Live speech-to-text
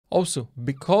Also,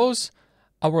 because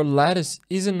our lattice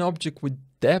is an object with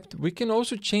depth, we can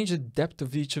also change the depth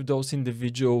of each of those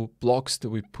individual blocks that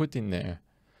we put in there.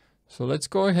 So let's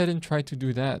go ahead and try to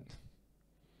do that.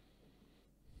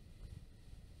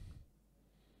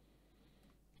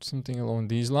 Something along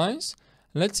these lines.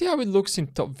 Let's see how it looks in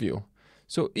top view.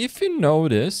 So if you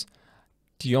notice,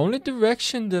 the only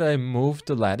direction that I move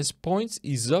the lattice points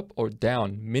is up or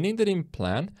down, meaning that in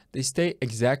plan, they stay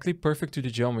exactly perfect to the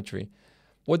geometry.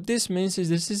 What this means is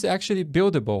this is actually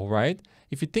buildable, right?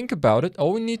 If you think about it,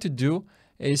 all we need to do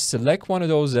is select one of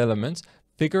those elements,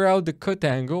 figure out the cut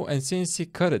angle, and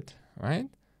CNC cut it, right?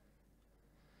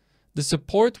 The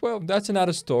support, well, that's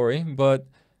another story, but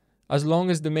as long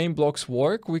as the main blocks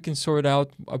work, we can sort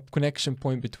out a connection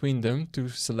point between them to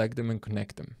select them and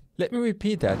connect them. Let me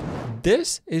repeat that.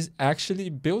 This is actually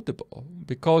buildable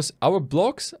because our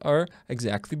blocks are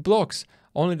exactly blocks.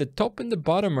 Only the top and the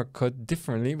bottom are cut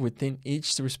differently within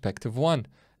each respective one.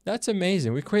 That's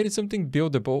amazing. We created something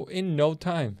buildable in no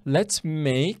time. Let's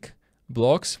make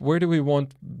blocks. Where do we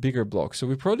want bigger blocks? So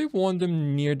we probably want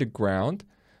them near the ground.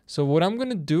 So what I'm going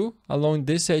to do along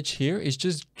this edge here is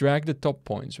just drag the top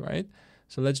points, right?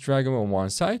 So let's drag them on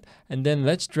one side and then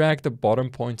let's drag the bottom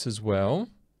points as well.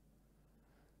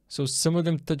 So some of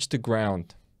them touch the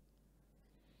ground.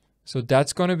 So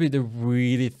that's going to be the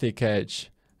really thick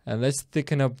edge. And let's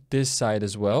thicken up this side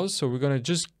as well. So we're going to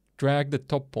just drag the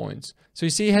top points. So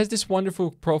you see it has this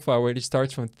wonderful profile where it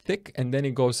starts from thick and then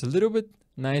it goes a little bit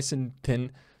nice and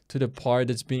thin to the part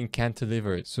that's being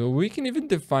cantilevered. So we can even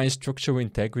define structural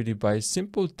integrity by a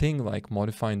simple thing like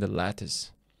modifying the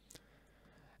lattice.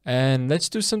 And let's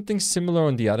do something similar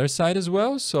on the other side as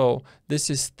well. So this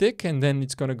is thick and then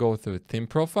it's going to go through a thin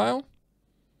profile.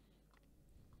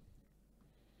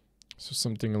 So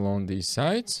something along these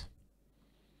sides.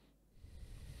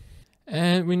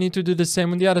 And we need to do the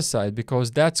same on the other side because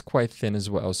that's quite thin as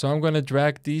well. So I'm going to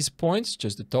drag these points,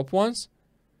 just the top ones,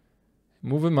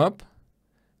 move them up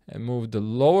and move the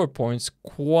lower points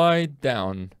quite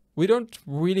down. We don't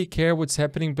really care what's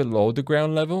happening below the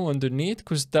ground level underneath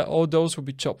because all those will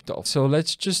be chopped off. So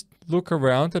let's just look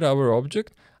around at our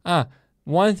object.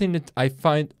 One thing that I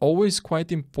find always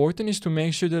quite important is to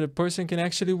make sure that a person can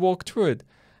actually walk through it.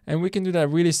 And we can do that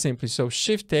really simply. So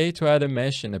Shift A to add a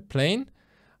mesh and a plane.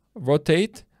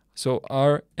 Rotate, so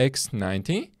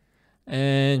RX90.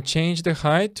 And change the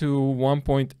height to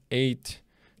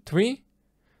 1.83.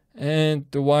 And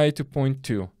the Y to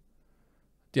 0.2.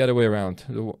 The other way around,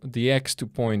 the X to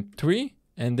 0.3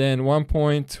 and then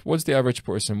what's the average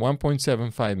person?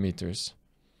 1.75 meters.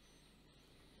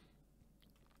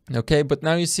 Okay, but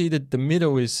now you see that the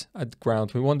middle is at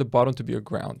ground. We want the bottom to be a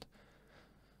ground.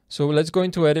 So let's go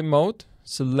into edit mode,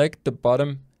 select the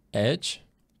bottom edge,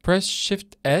 press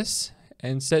Shift S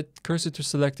and set cursor to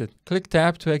selected. Click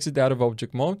Tab to exit out of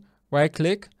object mode, right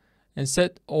click and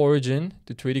set origin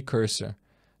to 3D cursor.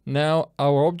 Now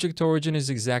our object origin is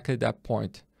exactly that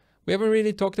point. We haven't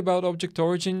really talked about object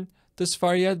origin thus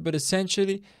far yet, but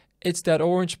essentially it's that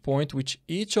orange point which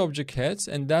each object has,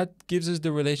 and that gives us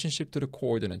the relationship to the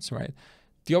coordinates, right?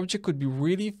 The object could be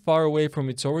really far away from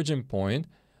its origin point,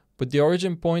 but the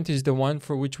origin point is the one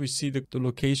for which we see the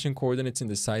location coordinates in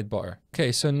the sidebar.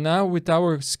 Okay, so now with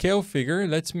our scale figure,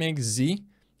 let's make Z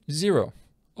 0.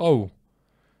 Oh.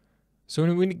 So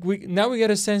now we get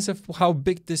a sense of how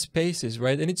big this space is,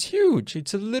 right? And it's huge.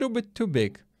 It's a little bit too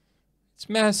big. It's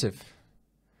massive.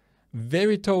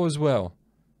 Very tall as well.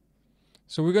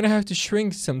 So we're going to have to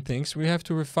shrink some things. We have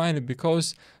to refine it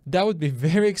because that would be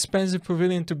very expensive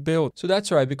pavilion to build. So that's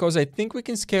right, because I think we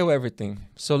can scale everything.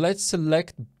 So let's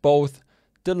select both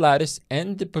the lattice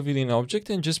and the pavilion object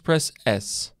and just press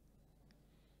S.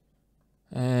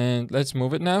 And let's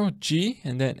move it now. G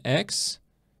and then X.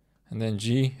 And then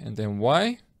G and then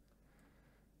Y.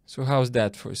 So how's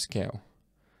that for scale?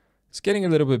 It's getting a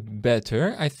little bit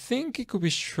better. I think it could be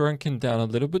shrunken down a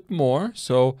little bit more.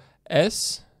 So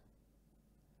S.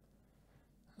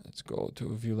 Let's go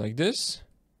to a view like this.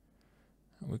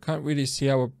 We can't really see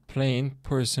our plane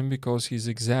person because he's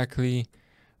exactly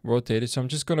rotated. So I'm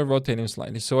just going to rotate him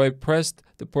slightly. So I pressed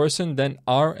the person, then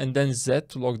R and then Z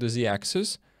to lock the Z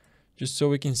axis, just so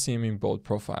we can see him in both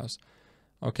profiles.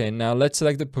 Okay, now let's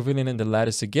select the pavilion and the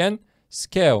lattice again.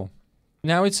 Scale.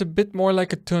 Now it's a bit more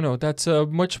like a tunnel. That's a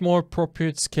much more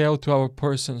appropriate scale to our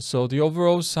person. So the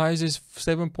overall size is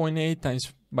 7.8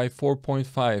 times by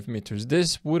 4.5 meters.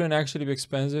 This wouldn't actually be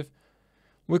expensive.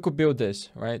 We could build this,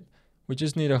 right? We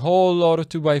just need a whole lot of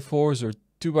 2x4s or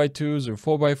 2x2s or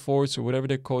 4x4s or whatever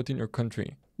they're called in your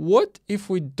country. What if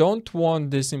we don't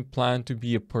want this in plan to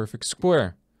be a perfect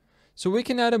square? So we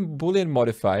can add a boolean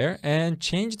modifier and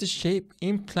change the shape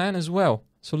in plan as well.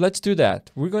 So let's do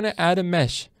that. We're going to add a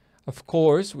mesh. Of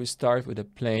course, we start with a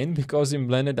plane because in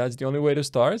Blender, that's the only way to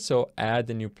start. So add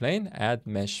a new plane, add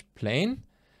mesh plane.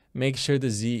 Make sure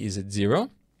the Z is at 0.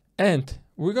 And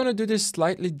we're going to do this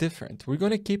slightly different. We're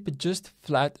going to keep it just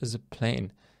flat as a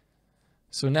plane.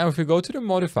 So now if we go to the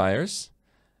modifiers,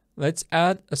 let's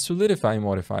add a solidify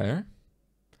modifier.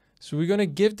 So we're going to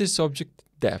give this object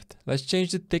depth. Let's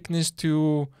change the thickness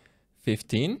to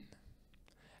 15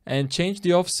 and change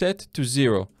the offset to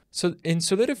 0. So in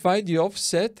solidify, the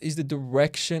offset is the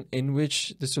direction in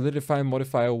which the solidify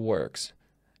modifier works.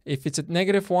 If it's at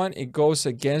 -1, it goes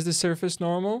against the surface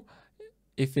normal.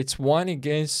 If it's 1,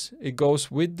 it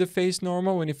goes with the face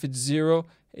normal. And if it's 0,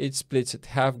 it splits it.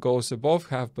 Half goes above,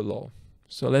 half below.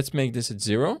 So let's make this at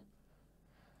 0.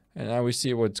 And now we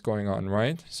see what's going on,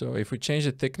 right? So if we change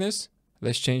the thickness,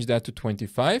 let's change that to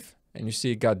 25. And you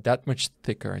see it got that much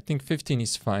thicker. I think 15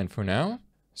 is fine for now.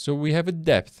 So we have a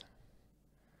depth.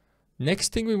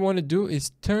 Next thing we want to do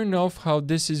is turn off how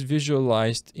this is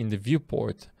visualized in the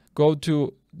viewport. Go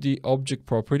to the object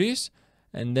properties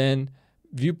and then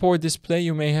viewport display.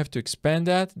 You may have to expand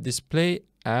that. Display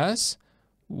as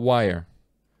wire.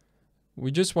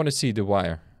 We just want to see the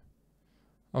wire.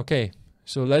 Okay,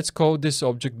 so let's call this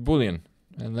object boolean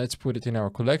and let's put it in our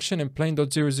collection. And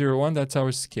plane.001, that's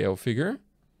our scale figure.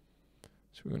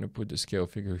 So we're going to put the scale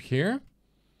figure here.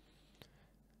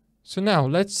 So now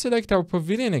let's select our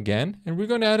pavilion again and we're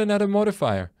going to add another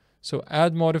modifier. So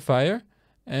add modifier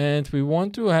and we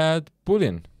want to add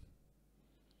boolean.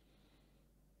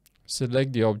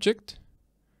 Select the object.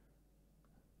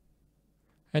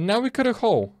 And now we cut a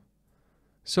hole.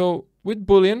 So with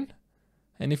boolean,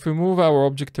 and if we move our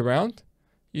object around,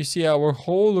 you see our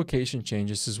hole location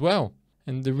changes as well.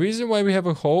 And the reason why we have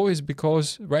a hole is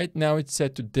because right now it's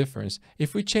set to difference.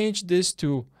 If we change this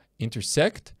to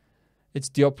intersect, it's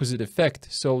the opposite effect.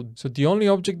 So the only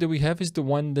object that we have is the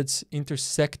one that's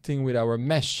intersecting with our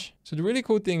mesh. So the really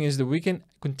cool thing is that we can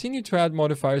continue to add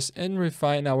modifiers and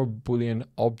refine our Boolean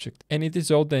object. And it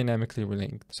is all dynamically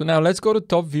linked. So now let's go to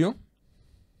top view.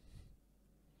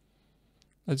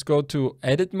 Let's go to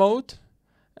edit mode.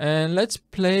 And let's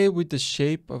play with the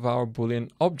shape of our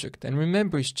Boolean object. And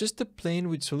remember, it's just a plane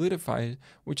with solidify,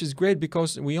 which is great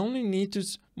because we only need to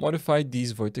modify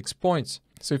these vertex points.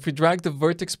 So if we drag the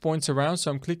vertex points around,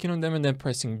 so I'm clicking on them and then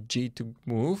pressing G to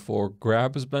move or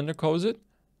grab as Blender calls it.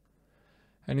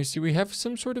 And you see we have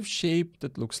some sort of shape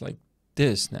that looks like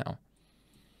this now.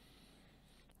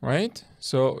 Right?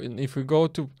 So if we go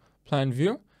to plan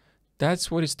view, that's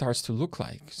what it starts to look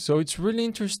like. So it's really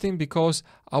interesting because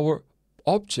our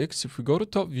objects, if we go to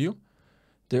top view,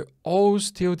 they're all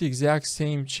still the exact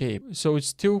same shape. So it's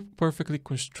still perfectly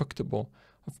constructible.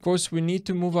 Of course, we need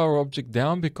to move our object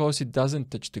down because it doesn't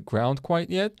touch the ground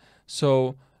quite yet.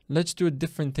 So let's do a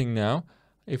different thing now.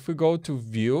 If we go to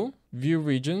view, view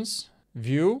regions,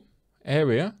 view,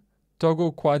 area,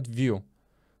 toggle quad view.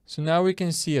 So now we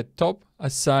can see a top, a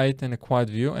side, and a quad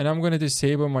view. And I'm going to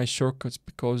disable my shortcuts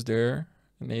because they're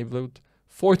enabled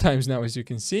 4 times now, as you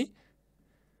can see.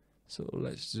 So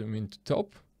let's zoom into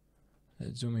top.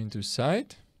 Let's zoom into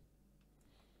side.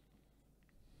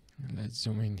 Let's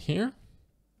zoom in here.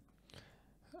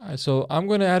 So I'm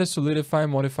going to add a solidify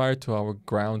modifier to our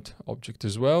ground object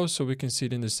as well, so we can see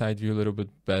it in the side view a little bit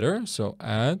better. So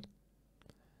add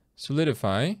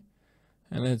solidify,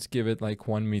 and let's give it like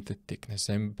 1 meter thickness.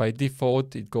 And by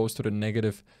default, it goes to the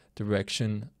negative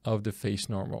direction of the face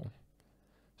normal.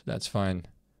 So that's fine.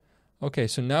 Okay,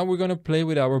 so now we're going to play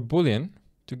with our Boolean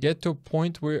to get to a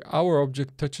point where our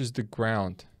object touches the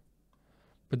ground.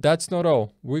 But that's not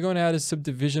all. We're going to add a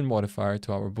subdivision modifier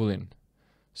to our Boolean.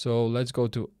 So let's go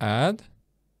to add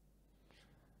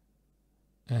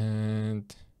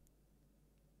and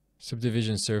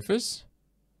subdivision surface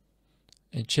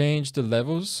and change the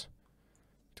levels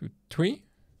to 3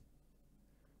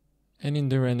 and in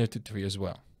the render to 3 as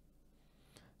well.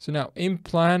 So now in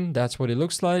plan, that's what it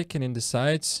looks like. And in the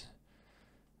sides,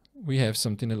 we have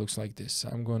something that looks like this.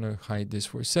 I'm going to hide this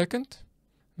for a second.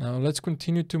 Now let's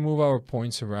continue to move our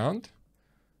points around.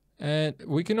 And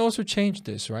we can also change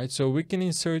this, right? So we can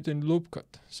insert a loop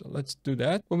cut. So let's do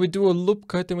that. When we do a loop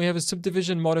cut and we have a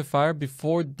subdivision modifier,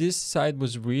 before this side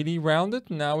was really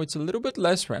rounded, now it's a little bit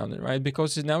less rounded, right?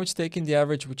 Because now it's taking the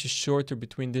average, which is shorter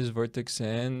between this vertex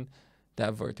and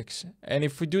that vertex. And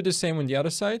if we do the same on the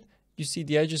other side, you see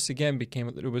the edges again became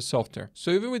a little bit softer. So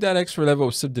even with that extra level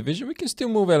of subdivision, we can still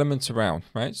move elements around,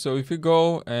 right? So if we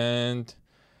go and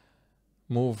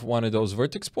move one of those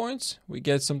vertex points, we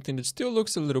get something that still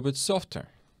looks a little bit softer.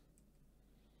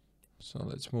 So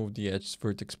let's move the edge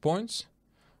vertex points.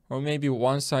 Or maybe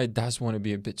one side does want to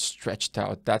be a bit stretched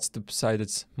out. That's the side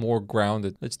that's more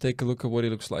grounded. Let's take a look at what it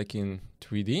looks like in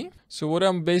 3D. So what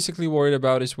I'm basically worried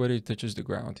about is whether it touches the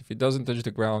ground. If it doesn't touch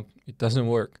the ground, it doesn't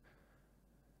work.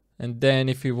 And then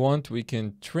if we want, we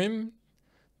can trim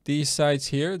these sides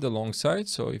here, the long side.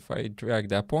 So if I drag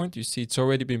that point, you see it's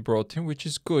already been brought in, which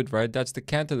is good, right? That's the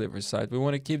cantilever side. We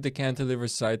want to keep the cantilever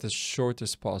side as short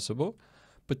as possible.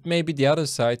 But maybe the other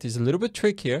side is a little bit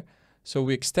trickier, so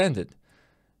we extend it.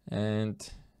 And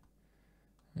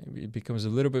maybe it becomes a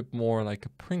little bit more like a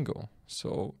Pringle.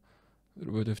 So a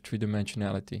little bit of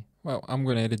three-dimensionality. Well, I'm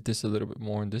going to edit this a little bit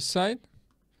more on this side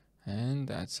and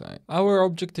that side. Our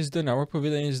object is done. Our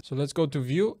pavilion is. So let's go to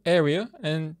View, Area,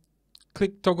 and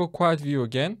click Toggle Quad View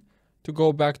again to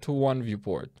go back to one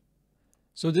viewport.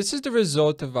 So this is the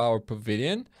result of our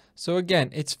pavilion. So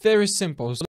again, it's very simple.